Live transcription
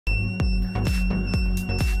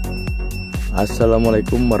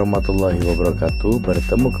Assalamualaikum warahmatullahi wabarakatuh.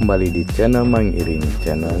 Bertemu kembali di channel MANG IRIN,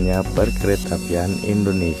 channelnya perkeretaapian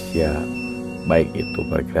Indonesia. Baik itu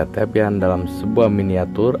perkeretaapian dalam sebuah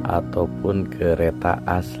miniatur ataupun kereta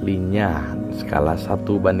aslinya skala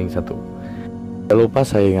 1:1. Jangan lupa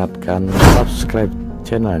saya ingatkan subscribe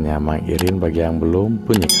channelnya MANG IRIN bagi yang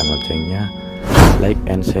belum, bunyikan loncengnya, like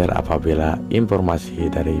and share apabila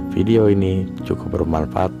informasi dari video ini cukup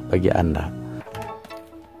bermanfaat bagi Anda.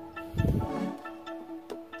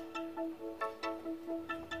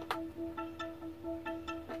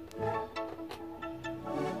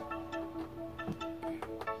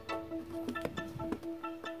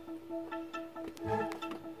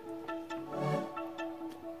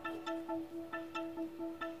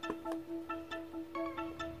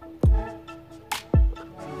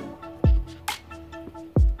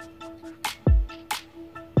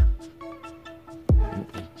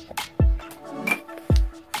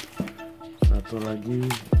 Satu lagi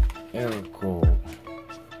Elko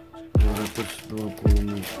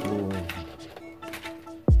 220 mikro.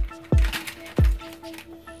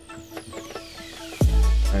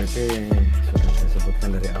 Harga yang sudah saya sebutkan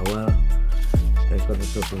dari awal,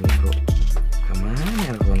 220 mikro.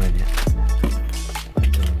 Kemana Elko nanya?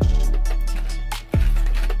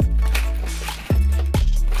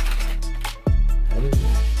 Aduh,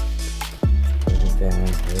 jadi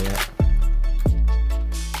jangan saya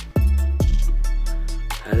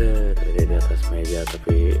ada di atas meja,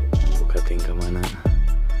 tapi buka tingkah mana.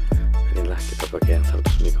 Inilah kita pakai yang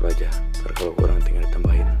 100 mikro aja, ntar kalau kurang tinggal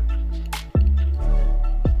ditambahin.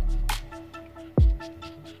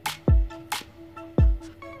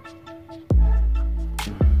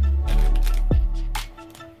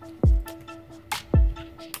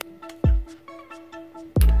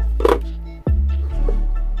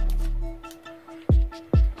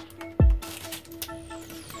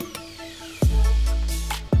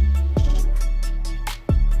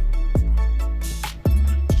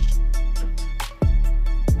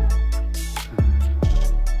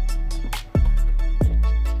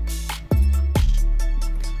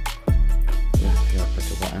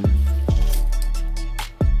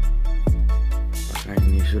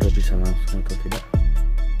 Sudah bisa langsung atau tidak?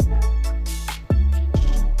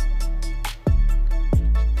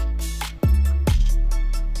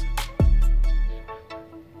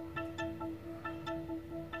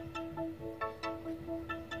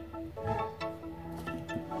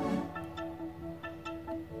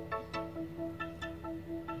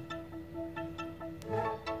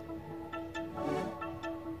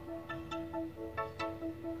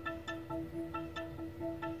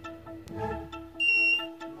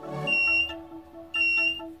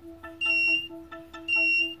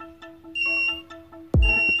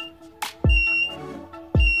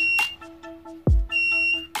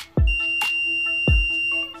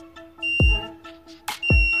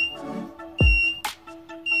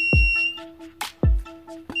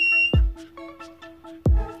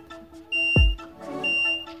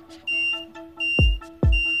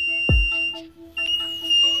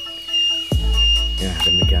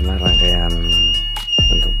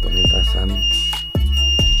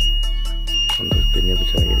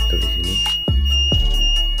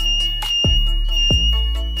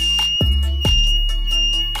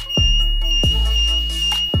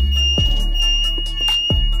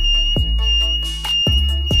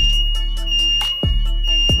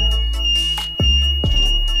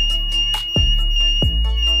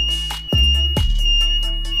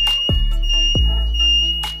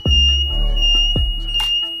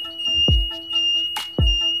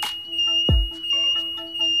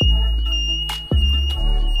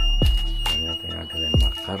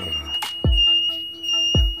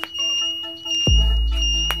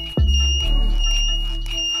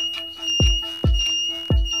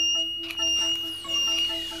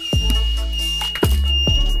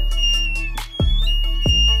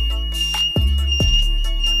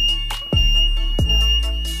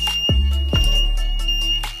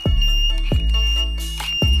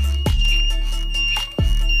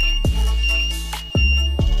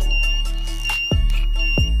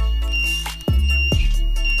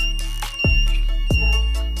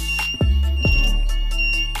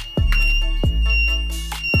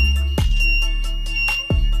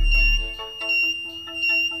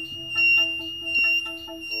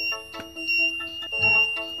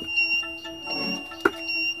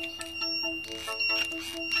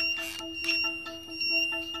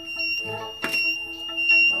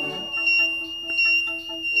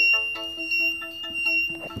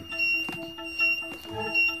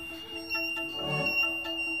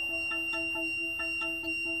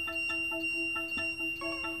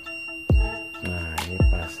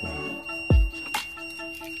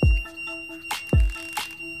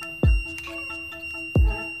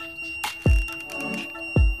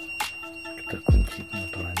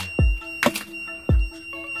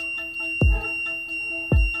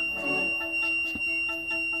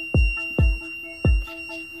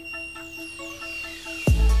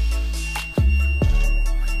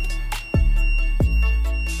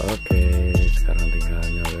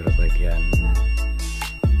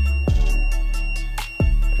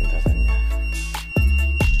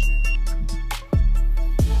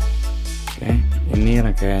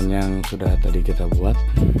 yang sudah tadi kita buat.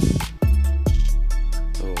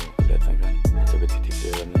 Tuh kelihatan kan seperti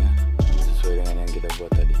titik-titiknya sesuai dengan yang kita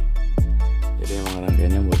buat tadi. Jadi memang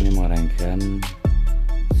rangkaiannya buat ini rangkaian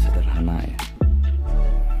sederhana ya.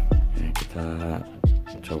 Kita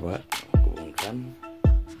coba hubungkan,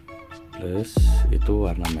 plus itu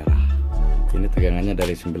warna merah. Ini tegangannya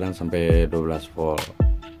dari 9 sampai 12 volt.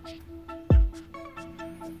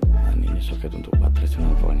 Dan ini soket untuk baterai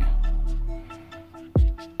 9 voltnya.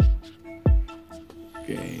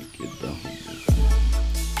 Oke, kita hubungkan.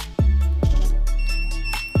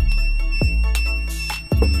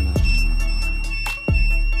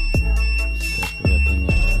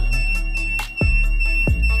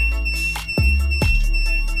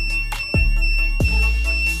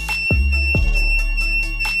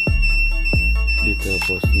 Detail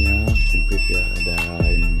posnya komplit ya, ada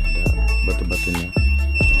ini, ada batu-batunya.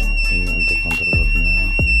 Ini untuk kontrolernya.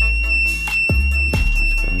 Nah,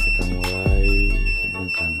 sekarang kita mulai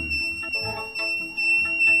hubungkan.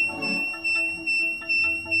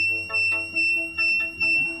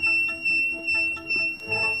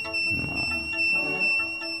 Nah,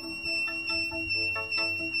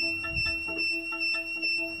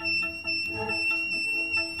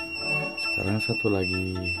 sekarang satu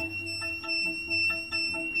lagi.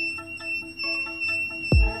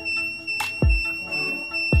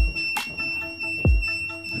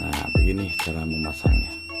 Begini cara memasangnya.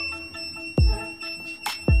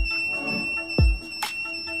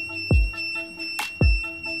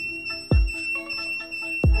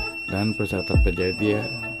 Dan persyaratan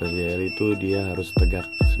PJL itu dia harus tegak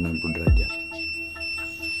 90 derajat.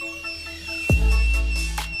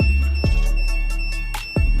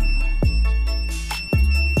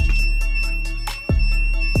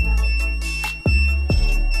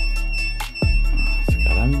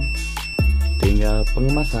 Tinggal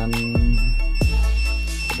pengemasan,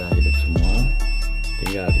 sudah hidup semua,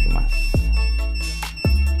 tinggal dikemas.